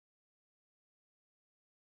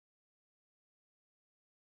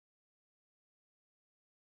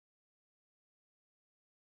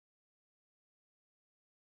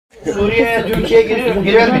Suriye'ye Türkiye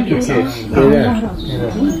girer mi Türkiye? Girer.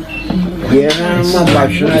 Girer ama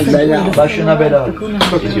başına bela. Başına bela.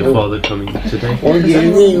 Is your father coming today? O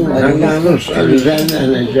geldiği yalnız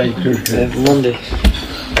düzenlenecek Türkiye. Monday.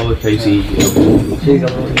 Oh, okay, so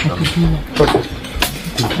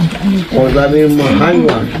Orada bir mahal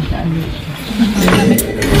var.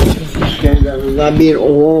 İskenderun'da bir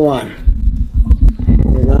ova var.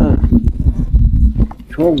 Orada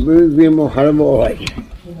çok büyük bir muharebe olacak.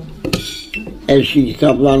 Eski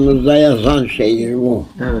kitaplarımızda yazan şeydir bu.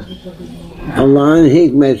 Evet. Allah'ın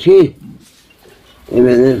hikmeti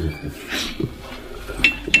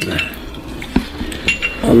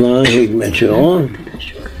Allah'ın hikmeti o.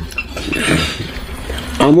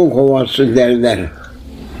 Amuk ovası derler.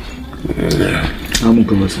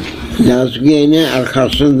 Amuk ovası. Lazgiye'nin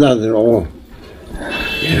arkasındadır o.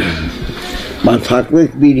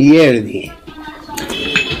 Bataklık bir yerdi.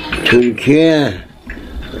 Türkiye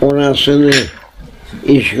orasını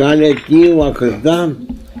işgal ettiği vakitte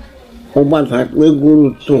o bataklığı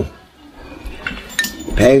kuruttu.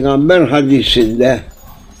 Peygamber hadisinde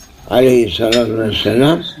aleyhissalatü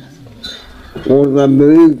vesselam orada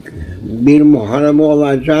büyük bir muharebe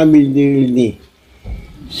olacağı bildirildi.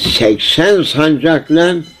 80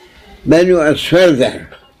 sancakla Beni Esfer der.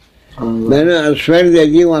 Beni Esfer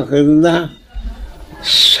dediği vakitte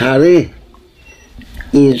sarı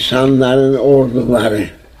insanların orduları.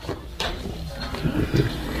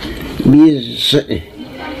 Biz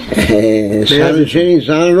sarışın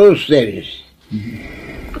insan Rus deriz.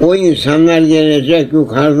 O insanlar gelecek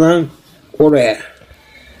yukarıdan oraya.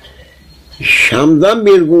 Şam'dan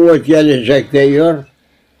bir kuvvet gelecek diyor.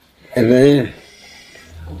 Efendim,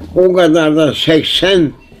 o kadar da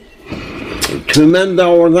 80 tümen de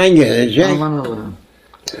oradan gelecek. Aman Allah'ım.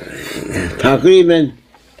 Takriben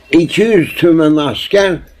 200 tümen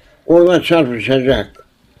asker orada çarpışacak.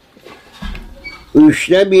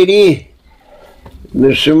 1/3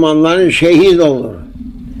 Müslümanların şehit olur.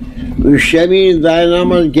 1/3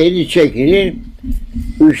 dayanamaz geri çekilir.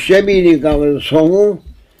 1/3 kalır sonu.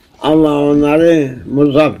 Allah onları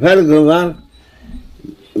muzaffer kılar.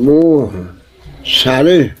 Bu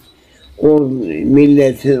sarı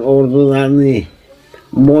milletin ordularını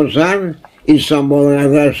bozar, İstanbul'a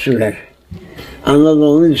kadar sürer.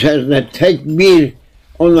 Anadolu'nun içerisinde tek bir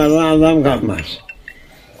onlardan adam kalmaz.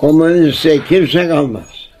 Komüniste kimse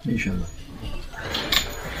kalmaz. İnşallah.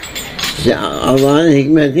 Allah'ın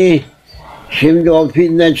hikmeti şimdi o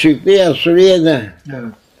fitne çıktı ya Suriye'de. Evet.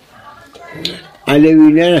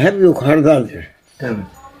 Aleviler hep yukarıdadır. Evet.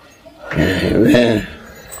 Ve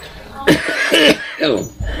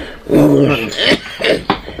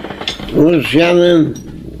Rusya'nın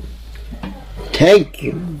tek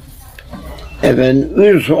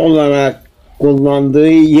üs olarak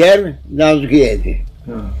kullandığı yer Lazgiye'dir.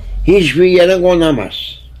 Hiçbir yere konamaz.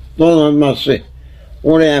 Donanması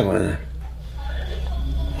oraya konar.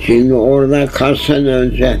 Şimdi orada kaç sene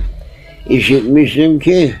önce işitmiştim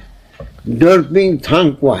ki 4000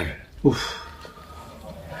 tank var. Uf.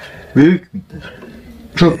 Büyük miktar.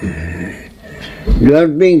 Çok büyük.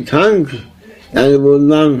 4000 tank, yani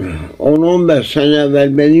bundan 10-15 sene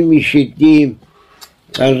evvel benim işittiğim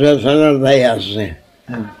gazetelerde yazdı.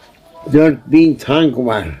 Evet. 4000 tank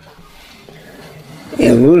var.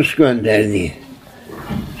 Rus gönderdi.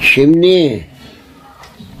 Şimdi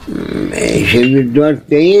 4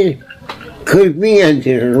 değil 40.000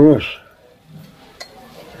 getirir Rus.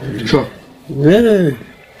 Çok. Evet.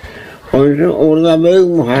 Onun için orada büyük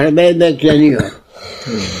muharebe bekleniyor.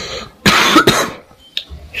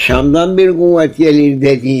 Şam'dan bir kuvvet gelir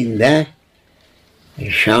dediğinde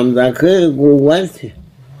Şam'daki kuvvet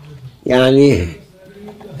yani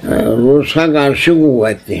Rus'a karşı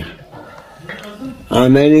kuvvettir.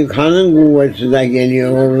 Amerika'nın kuvveti de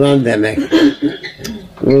geliyor oradan demek.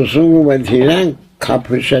 Rus'un kuvvetiyle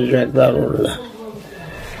kapışacaklar orada.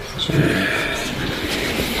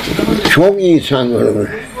 Çok insan ölür.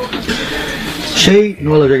 Ne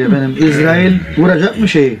olacak efendim? İsrail vuracak mı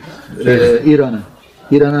İran'ı?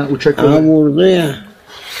 İran'a uçak vurdu ya.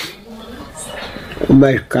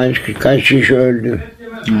 Kaç kişi öldü.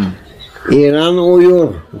 İran uyur.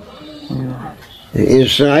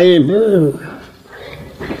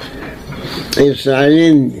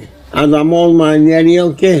 İsrail'in adamı olmayan yeri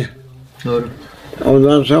yok ki. Doğru.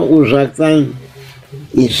 Ondan sonra uzaktan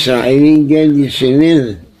İsrail'in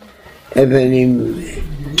kendisinin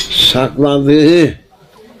sakladığı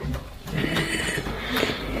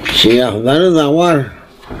silahları da var.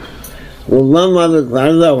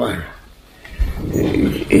 Kullanmadıkları da var.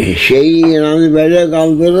 İran'ı böyle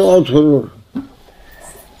kaldırır oturur.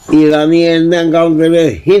 İran'ı yerinden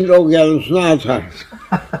kaldırır Hint okyanusuna atar.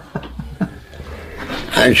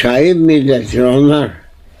 Acayip millettir onlar.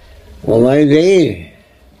 Olay değil.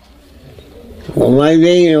 Olay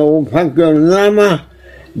değil. O ufak görünür ama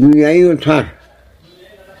dünyayı yutar.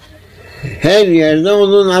 Her yerde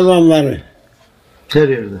onun adamları. Her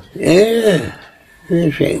yerde.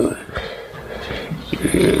 Bir şey var.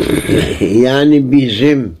 Yani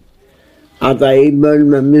bizim adayı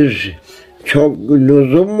bölmemiz çok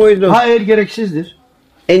lüzum muydu? Hayır, gereksizdir.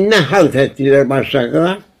 Ne halt ettiler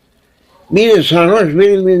baştakiler? Biri sarhoş,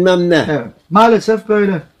 biri bilmem ne. Evet. Maalesef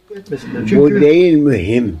böyle. Çünkü... Bu değil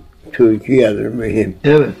mühim. Türkiye'dir mühim.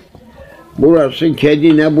 Evet. Burası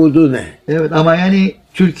kedi ne budu ne. Evet ama yani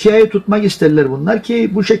Türkiye'yi tutmak isterler bunlar ki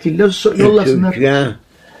bu şekilde yollasınlar.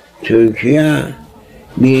 Türkiye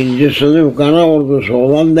birinci sınıf kara ordusu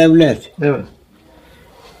olan devlet. Evet.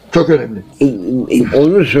 Çok önemli.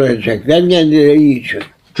 Onu söyleyecekler kendileri için.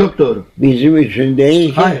 Çok doğru. Bizim için değil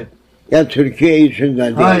ki. Hayır. Ya Türkiye için de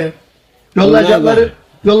değil. Hayır.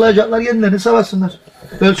 Yollayacaklar kendilerini savaşsınlar.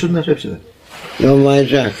 Bölsünler hepsini.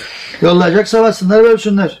 Yollayacak savaşsınlar,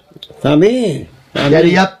 bölsünler. Tabii.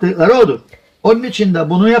 Yani yaptıkları odur. Onun için de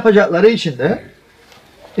bunu yapacakları için de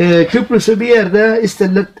Kıbrıs'ı bir yerde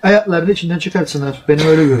isterler ayaklarının içinden çıkartsınlar. Benim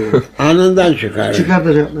öyle görüyorum. Anından çıkar.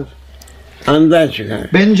 Çıkartacaklar. Anından çıkar.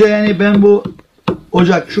 Bence yani ben bu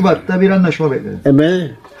Ocak, Şubat'ta bir anlaşma beklerim.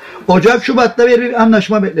 Evet. Ocak, Şubat'ta bir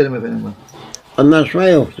anlaşma beklerim efendim ben. Anlaşma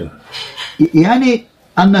yoktu. Yani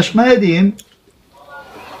anlaşma dediğim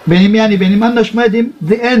benim anlaşma dediğim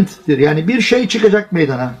the end'dir. Yani bir şey çıkacak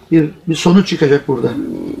meydana. Bir sonuç çıkacak burada.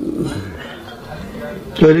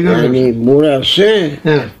 Öyle görüyorum. Yani burası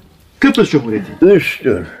evet. Kıbrıs Cumhuriyeti.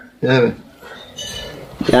 Üsttür. Evet.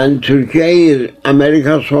 Yani Türkiye'yi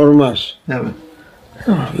Amerika sormaz. Evet.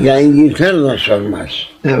 Ya İngiltere de sormaz.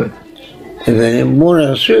 Evet. Efendim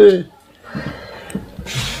burası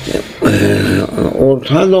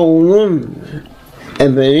Orta Doğu'nun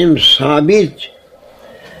sabit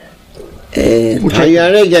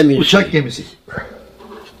tayyare gemisi. Uçak gemisi.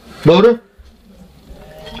 Doğru.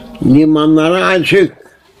 Limanlara açık.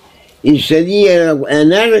 İstediği yere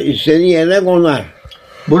iner, istediği yere konar.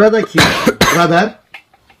 Buradaki radar,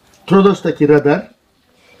 Trodos'taki radar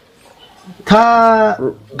ta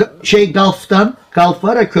Gulf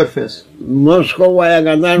var ya, Körfez. Moskova'ya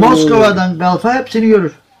kadar. Moskova'dan Gulf'a hepsini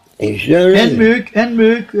görür. İşte öyle. En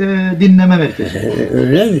büyük dinleme merkezi.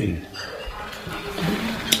 Öyle mi?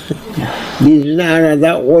 Bizi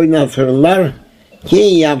arada oynatırlar ki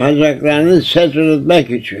yapacaklarını ses üretmek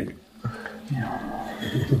için.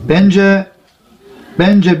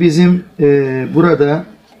 Bence bizim burada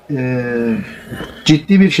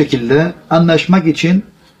ciddi bir şekilde anlaşmak için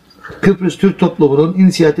Kıbrıs Türk toplumunun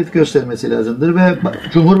inisiyatif göstermesi lazımdır ve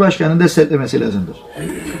Cumhurbaşkanı'nın desteklemesi lazımdır.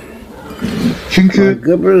 Çünkü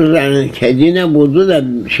Kıbrıs'ın kedine buldu da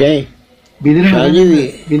bilirim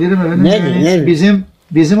efendim. Ne?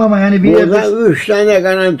 Bizim ama yani bir burada yerde 3 tane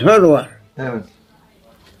garantör var. evet.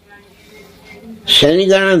 Seni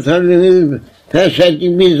garantörlüğünü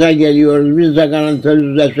feshettik, biz de geliyoruz, biz de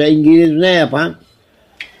garantörüz dese İngiliz ne yapan?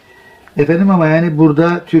 Efendim ama yani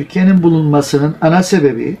burada Türkiye'nin bulunmasının ana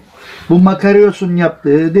sebebi bu Makaryos'un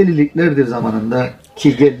yaptığı deliliklerdir zamanında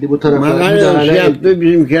ki geldi bu tarafa. Makaryos yaptı,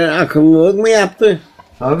 bizimkiler akıllılık mı yaptı?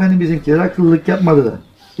 Efendim bizimkiler akıllılık yapmadı da.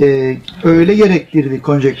 Öyle gerektirdi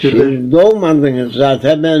konjektürde. Siz doğmadınız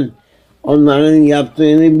zaten, ben onların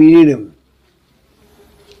yaptığını bilirim.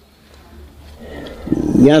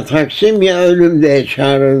 Ya Taksim ya ölüm diye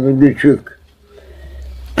çağırırdı küçük.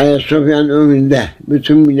 Ayasofya'nın önünde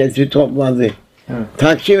bütün milleti topladı. Evet.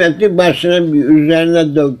 Taksim etti, başına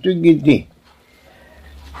üzerine döktü gitti.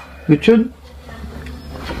 Bütün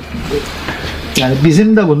yani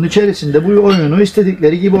bizim de bunun içerisinde bu oyunu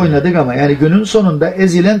istedikleri gibi oynadık ama yani günün sonunda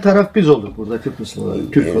ezilen taraf biz olduk burada Kıbrıslı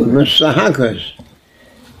olarak, Türk olarak. Müstahakız.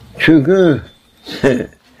 Çünkü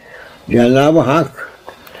Cenab-ı Hak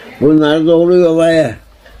bunları doğru yola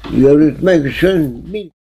yürütmek için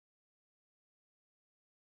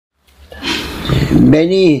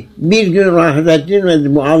beni bir gün rahat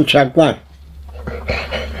ettirmedi bu alçaklar.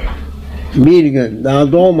 Bir gün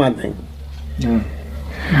daha doğmadın. Evet.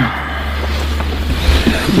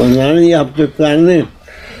 Bunların yaptıklarını,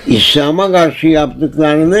 İslam'a karşı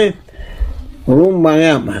yaptıklarını Rum bana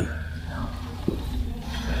yapmadı.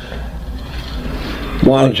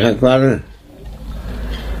 Bu alçakların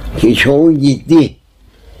ki çoğu gitti.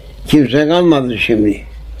 Kimse kalmadı şimdi.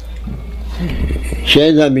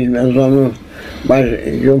 De bilmez onu,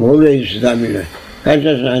 Cumhur Reisi de bilir. Kaç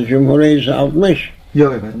yaşında Cumhur Reisi 60?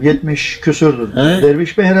 Yok efendim 70 küsürdür. Ha?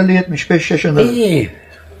 Derviş Bey herhalde 75 yaşında. İyi.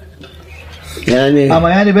 Yani Ama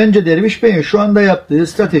yani bence Derviş Bey'in şu anda yaptığı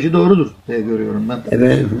strateji doğrudur diye görüyorum ben.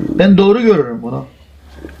 evet, Ben doğru görürüm bunu.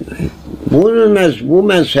 bu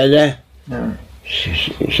mesele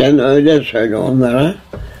Evet. sen öyle söyle onlara,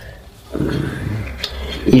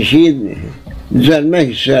 işi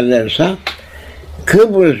düzelmek isterlerse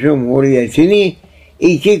Kıbrıs Cumhuriyeti'ni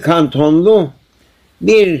 2 kantonlu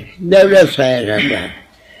bir devlet sayacaklar.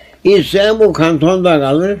 İsteyen bu kantonda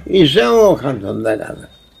kalır, isteyen o kantonda kalır.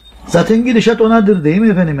 Zaten gidişat onadır değil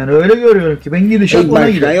mi efendim? Yani öyle görüyorum ki ben gidişat ona Başka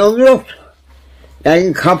gidiyor. yol yok.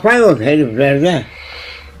 Yani kafa yok heriflerde.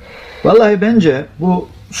 Vallahi bence bu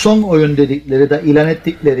son oyun dedikleri de ilan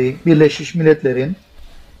ettikleri Birleşmiş Milletler'in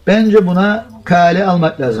bence buna kale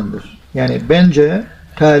almak lazımdır. Yani bence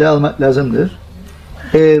kale almak lazımdır.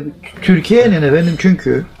 Türkiye'nin efendim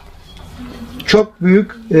çünkü çok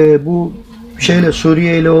büyük bu şeyle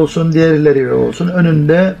Suriye ile olsun diğerleriyle olsun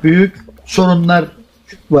önünde büyük sorunlar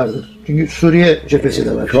vardır. Çünkü Suriye cephesi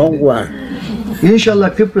de var. Çok şimdi. var.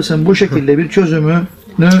 İnşallah Kıbrıs'ın bu şekilde bir çözümünü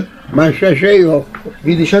Başka şey yok.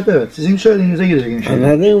 gidişat evet. Sizin söylediğinize gidecek inşallah.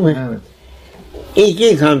 Anladın mı? Evet.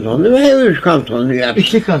 2 kantonlu ve 3 kantonlu yapsın.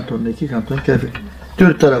 İki kanton kafi.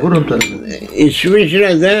 Türk tarafı, Rum tarafı.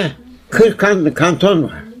 İsviçre'de 40 kanton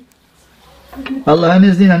var. Allah'ın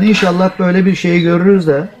izniyle inşallah böyle bir şeyi görürüz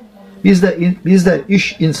de biz de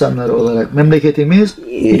iş insanları olarak memleketimiz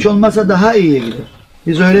hiç olmazsa daha iyiye gider.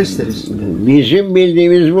 Biz öyle isteriz. Bizim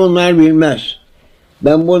bildiğimiz bunlar bilmez.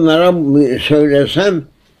 Ben bunlara söylesem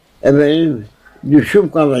efendim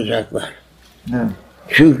düşüp kalacaklar. Evet.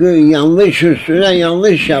 Çünkü yanlış üstüne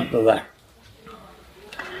yanlış yaptılar.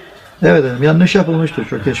 Evet efendim, yanlış yapılmıştır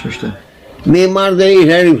çok geçmişte. Mimar değil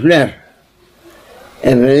herifler.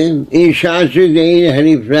 Efendim inşaatçı değil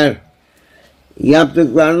herifler.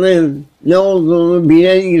 Yaptıklarının ne olduğunu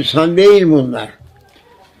bilen insan değil bunlar.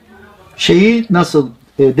 Şeyi nasıl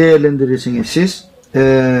değerlendirirsiniz siz?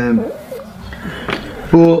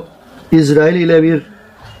 Bu İsrail ile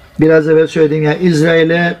biraz evvel söylediğim ya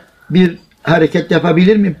İsrail'e bir hareket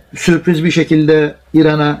yapabilir mi? Sürpriz bir şekilde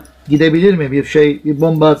İran'a gidebilir mi? Bir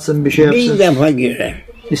bomba atsın, bir şey yapsın. Bir defa girer.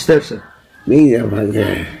 İsterse. Bir defa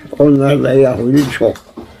girer. Onlar da Yahudi çok.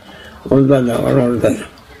 Onda da var, orada da.